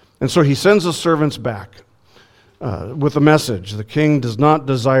 And so he sends his servants back with a message. The king does not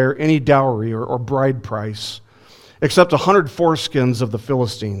desire any dowry or bride price except 100 foreskins of the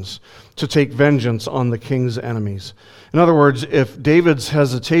Philistines to take vengeance on the king's enemies. In other words, if David's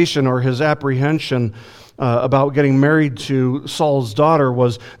hesitation or his apprehension about getting married to Saul's daughter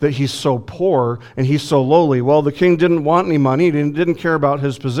was that he's so poor and he's so lowly, well, the king didn't want any money, he didn't care about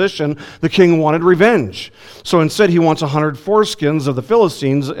his position. The king wanted revenge. So instead he wants 100 foreskins of the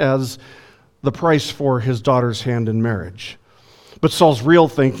Philistines as the price for his daughter's hand in marriage. But Saul's real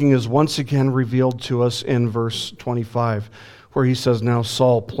thinking is once again revealed to us in verse 25, where he says, "Now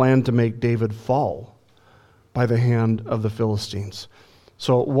Saul planned to make David fall by the hand of the Philistines."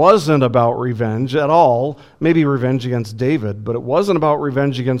 So it wasn't about revenge at all, maybe revenge against David, but it wasn't about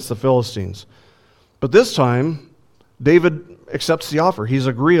revenge against the Philistines. But this time, David accepts the offer. He's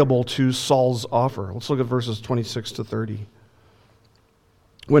agreeable to Saul's offer. Let's look at verses 26 to 30.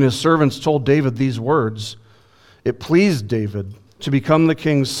 When his servants told David these words, it pleased David to become the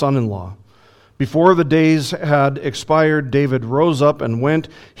king's son-in-law. Before the days had expired, David rose up and went,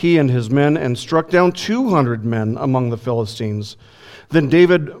 he and his men, and struck down 200 men among the Philistines. Then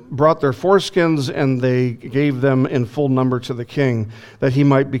David brought their foreskins, and they gave them in full number to the king, that he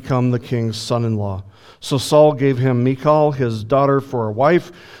might become the king's son-in-law. So Saul gave him Michal, his daughter, for a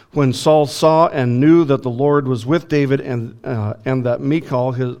wife. When Saul saw and knew that the Lord was with David and that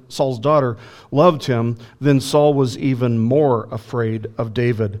Michal, Saul's daughter, loved him, then Saul was even more afraid of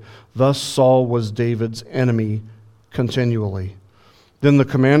David. Thus Saul was David's enemy continually. Then the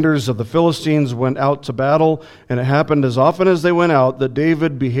commanders of the Philistines went out to battle, and it happened as often as they went out that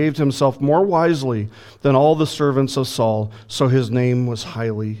David behaved himself more wisely than all the servants of Saul, so his name was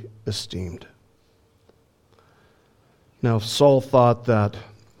highly esteemed. Now, if Saul thought that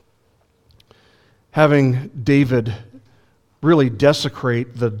having David really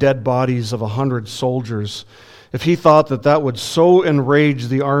desecrate the dead bodies of 100 soldiers, if he thought that that would so enrage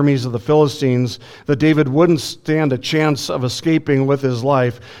the armies of the Philistines that David wouldn't stand a chance of escaping with his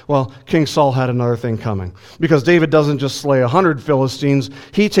life, well, King Saul had another thing coming. Because David doesn't just slay 100 Philistines,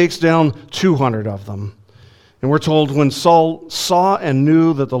 he takes down 200 of them. And we're told when Saul saw and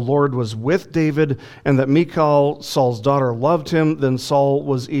knew that the Lord was with David and that Michal, Saul's daughter, loved him, then Saul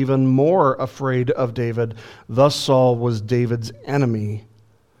was even more afraid of David. Thus Saul was David's enemy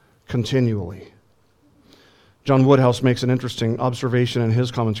continually. John Woodhouse makes an interesting observation in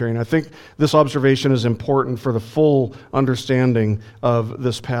his commentary, and I think this observation is important for the full understanding of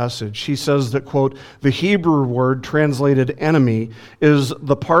this passage. He says that, quote, "The Hebrew word translated enemy is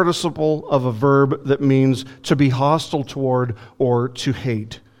the participle of a verb that means to be hostile toward or to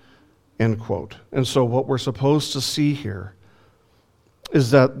hate," end quote. And so what we're supposed to see here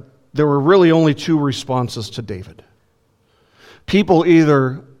is that there were really only two responses to David. People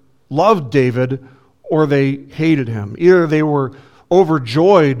either loved David or they hated him. Either they were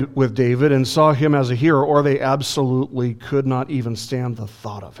overjoyed with David and saw him as a hero, or they absolutely could not even stand the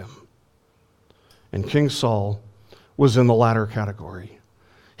thought of him. And King Saul was in the latter category.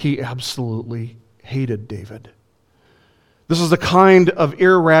 He absolutely hated David. This is the kind of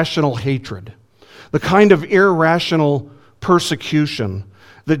irrational hatred, the kind of irrational persecution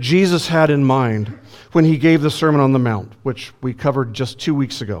that Jesus had in mind when he gave the Sermon on the Mount, which we covered just 2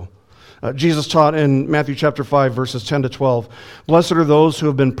 weeks ago. Jesus taught in Matthew chapter 5, verses 10 to 12, "Blessed are those who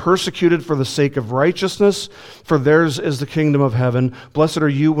have been persecuted for the sake of righteousness, for theirs is the kingdom of heaven. Blessed are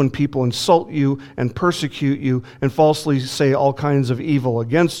you when people insult you and persecute you and falsely say all kinds of evil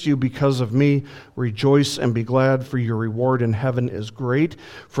against you because of me. Rejoice and be glad, for your reward in heaven is great.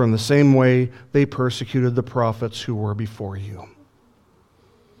 For in the same way they persecuted the prophets who were before you."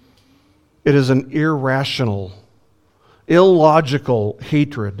 It is an irrational, illogical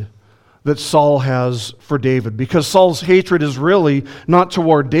hatred that Saul has for David, because Saul's hatred is really not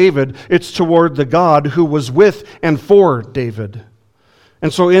toward David, it's toward the God who was with and for David.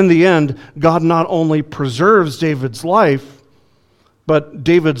 And so in the end, God not only preserves David's life, but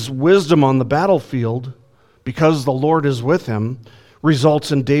David's wisdom on the battlefield, because the Lord is with him,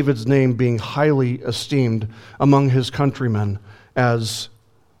 results in David's name being highly esteemed among his countrymen as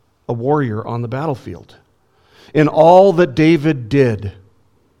a warrior on the battlefield. In all that David did,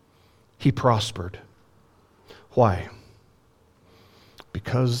 he prospered. Why?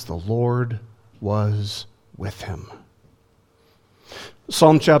 Because the Lord was with him.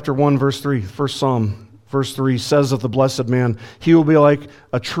 Psalm chapter 1, verse 3, first Psalm, verse 3 says of the blessed man, "He will be like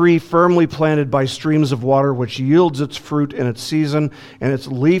a tree firmly planted by streams of water, which yields its fruit in its season, and its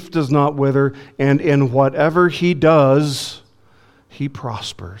leaf does not wither, and in whatever he does, he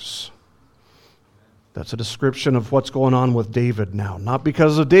prospers." That's a description of what's going on with David now. Not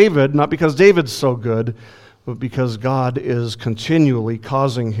because of David, not because David's so good, but because God is continually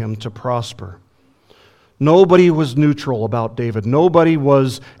causing him to prosper. Nobody was neutral about David. Nobody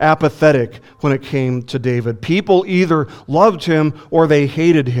was apathetic when it came to David. People either loved him or they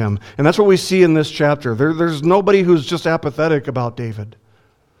hated him. And that's what we see in this chapter. There's nobody who's just apathetic about David.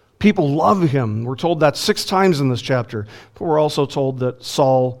 People love him. We're told that 6 times in this chapter. But we're also told that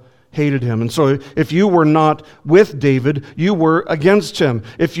Saul hated him. And so if you were not with David, you were against him.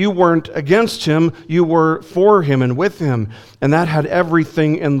 If you weren't against him, you were for him and with him. And that had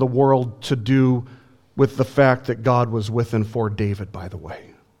everything in the world to do with the fact that God was with and for David, by the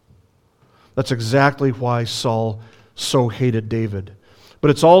way. That's exactly why Saul so hated David.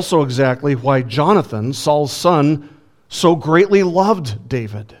 But it's also exactly why Jonathan, Saul's son, so greatly loved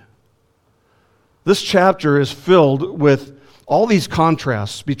David. This chapter is filled with all these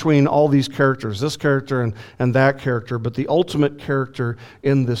contrasts between all these characters, this character and that character, but the ultimate character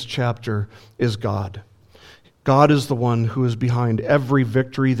in this chapter is God. God is the one who is behind every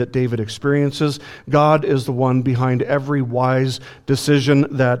victory that David experiences. God is the one behind every wise decision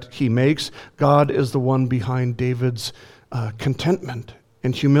that he makes. God is the one behind David's contentment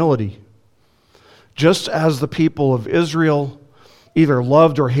and humility. Just as the people of Israel either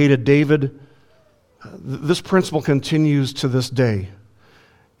loved or hated David, this principle continues to this day.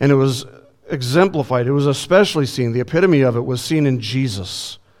 And it was exemplified, it was especially seen, the epitome of it was seen in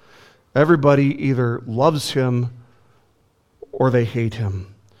Jesus. Everybody either loves him or they hate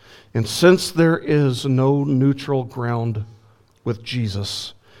him. And since there is no neutral ground with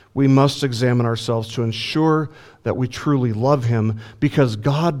Jesus, we must examine ourselves to ensure that we truly love him, because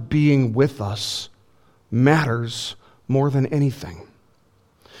God being with us matters more than anything.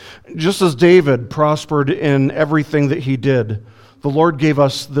 Just as David prospered in everything that he did, the Lord gave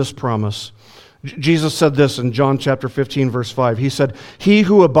us this promise. Jesus said this in John chapter 15, verse 5. He said, "He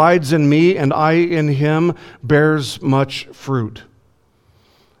who abides in me and I in him bears much fruit."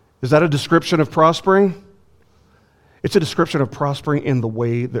 Is that a description of prospering? It's a description of prospering in the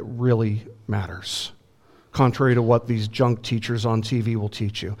way that really matters, contrary to what these junk teachers on TV will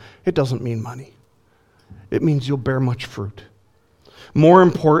teach you. It doesn't mean money. It means you'll bear much fruit. More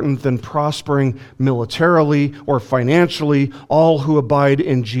important than prospering militarily or financially, all who abide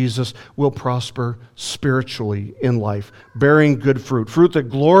in Jesus will prosper spiritually in life, bearing good fruit, fruit that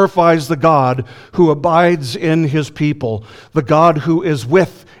glorifies the God who abides in his people, the God who is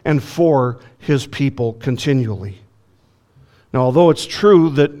with and for his people continually. Now, although it's true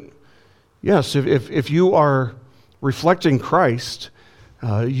that, yes, if you are reflecting Christ,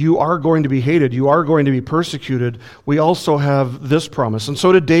 you are going to be hated. You are going to be persecuted. We also have this promise. And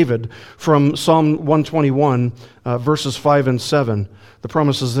so did David from Psalm 121, verses 5 and 7. The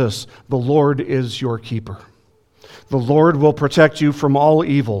promise is this: the Lord is your keeper. The Lord will protect you from all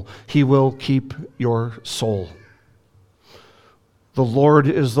evil. He will keep your soul. The Lord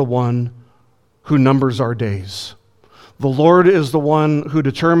is the one who numbers our days. The Lord is the one who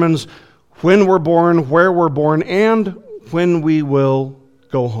determines when we're born, where we're born, and when we will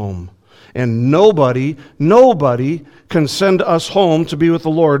go home. And nobody can send us home to be with the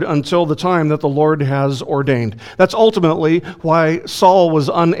Lord until the time that the Lord has ordained. That's ultimately why Saul was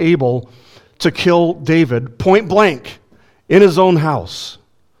unable to kill David point blank in his own house.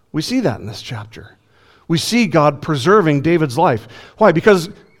 We see that in this chapter. We see God preserving David's life. Why? Because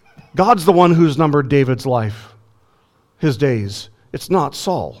God's the one who's numbered David's life, his days. It's not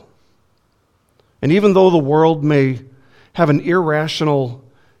Saul. And even though the world may have an irrational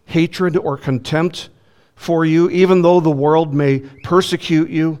hatred or contempt for you, even though the world may persecute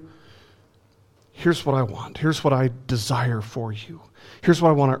you, here's what I want. Here's what I desire for you. Here's what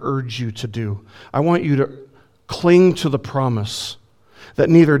I want to urge you to do. I want you to cling to the promise that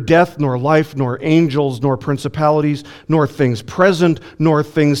neither death, nor life, nor angels, nor principalities, nor things present, nor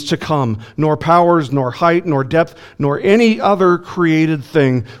things to come, nor powers, nor height, nor depth, nor any other created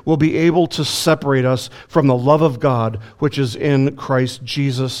thing will be able to separate us from the love of God, which is in Christ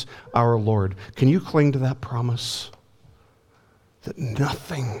Jesus our Lord. Can you cling to that promise? That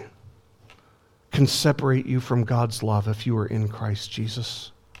nothing can separate you from God's love if you are in Christ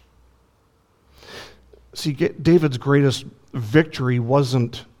Jesus. See, David's greatest victory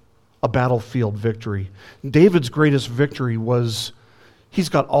wasn't a battlefield victory. David's greatest victory was he's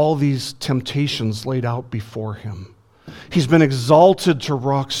got all these temptations laid out before him. He's been exalted to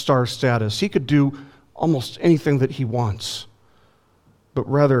rock star status. He could do almost anything that he wants, but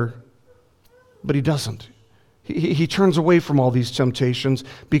he doesn't. He turns away from all these temptations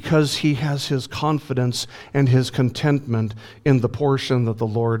because he has his confidence and his contentment in the portion that the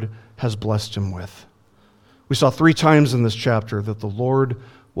Lord has blessed him with. We saw 3 times in this chapter that the Lord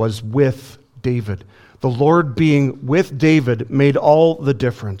was with David. The Lord being with David made all the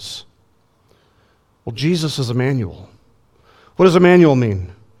difference. Well, Jesus is Emmanuel. What does Emmanuel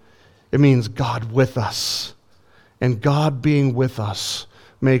mean? It means God with us. And God being with us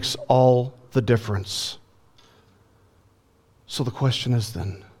makes all the difference. So the question is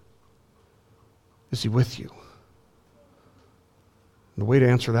then, is he with you? And the way to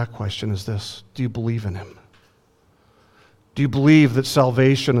answer that question is this: do you believe in him? Do you believe that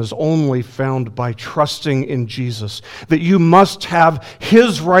salvation is only found by trusting in Jesus? That you must have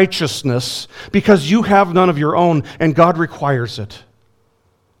his righteousness because you have none of your own and God requires it?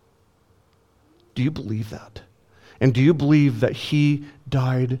 Do you believe that? And do you believe that he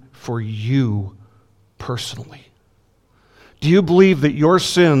died for you personally? Do you believe that your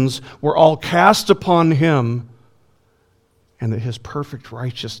sins were all cast upon him and that his perfect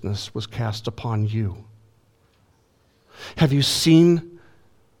righteousness was cast upon you? Have you seen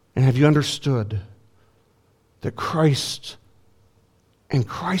and have you understood that Christ and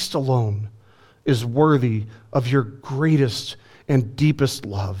Christ alone is worthy of your greatest and deepest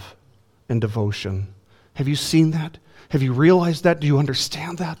love and devotion? Have you seen that? Have you realized that? Do you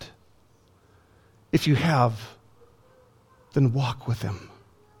understand that? If you have, then walk with him.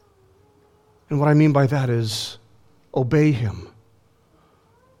 And what I mean by that is obey him.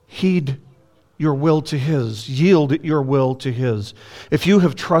 Heed your will to his. Yield your will to his. If you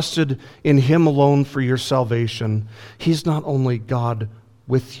have trusted in him alone for your salvation, he's not only God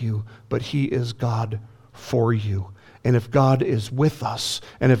with you, but he is God for you. And if God is with us,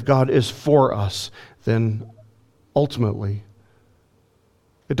 and if God is for us, then ultimately,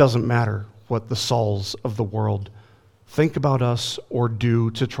 it doesn't matter what the Sauls of the world think about us or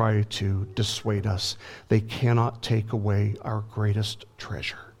do to try to dissuade us. They cannot take away our greatest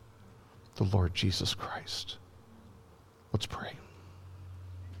treasure, the Lord Jesus Christ. Let's pray.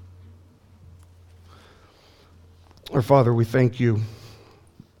 Our Father, we thank you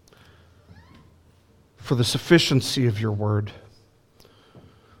for the sufficiency of your word,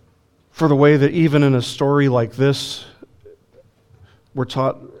 for the way that even in a story like this, we're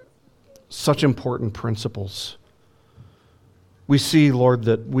taught such important principles. We see, Lord,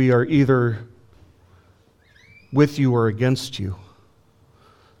 that we are either with you or against you,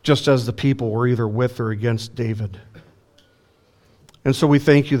 just as the people were either with or against David. And so we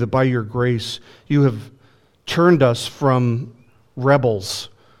thank you that by your grace, you have turned us from rebels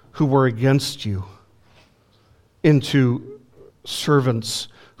who were against you into servants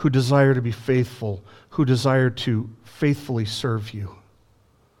who desire to be faithful, who desire to faithfully serve you.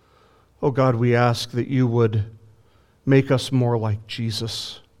 Oh God, we ask that you would make us more like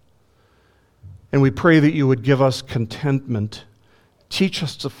Jesus. And we pray that you would give us contentment. Teach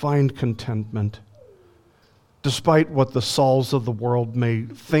us to find contentment. Despite what the Sauls of the world may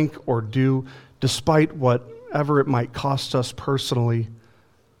think or do, despite whatever it might cost us personally,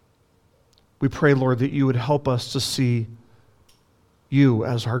 we pray, Lord, that you would help us to see you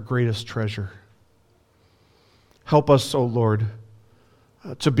as our greatest treasure. Help us, O Lord,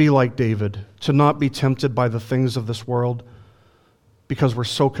 to be like David, to not be tempted by the things of this world, because we're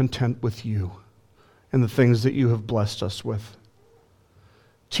so content with you and the things that you have blessed us with.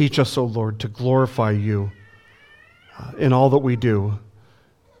 Teach us, O Lord, to glorify you in all that we do,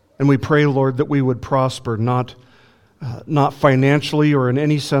 And we pray, Lord, that we would prosper, not financially or in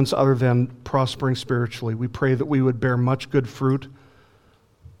any sense other than prospering spiritually. We pray that we would bear much good fruit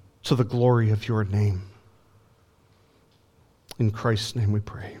to the glory of your name. In Christ's name we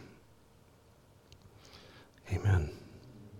pray. Amen.